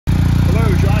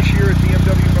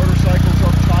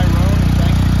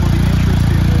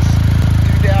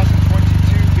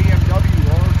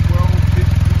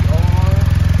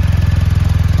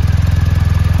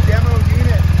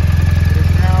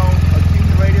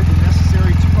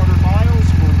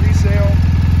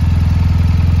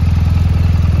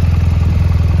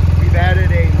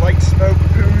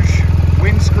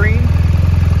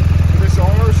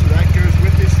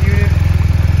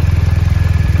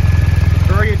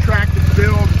attractive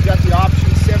build. You've got the option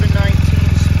 719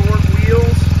 sport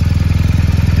wheels,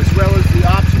 as well as the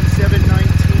option 719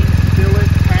 billet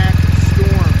pack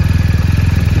storm.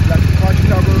 You've got the clutch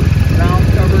cover, valve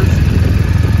covers.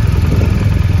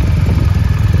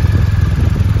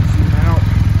 Zoom out.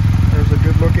 There's a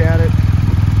good look at it.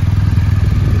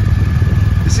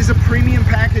 This is a premium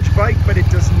package bike, but it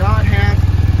does not have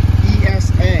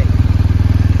ESA.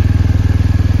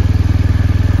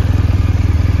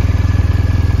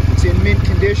 It's in mint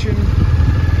condition.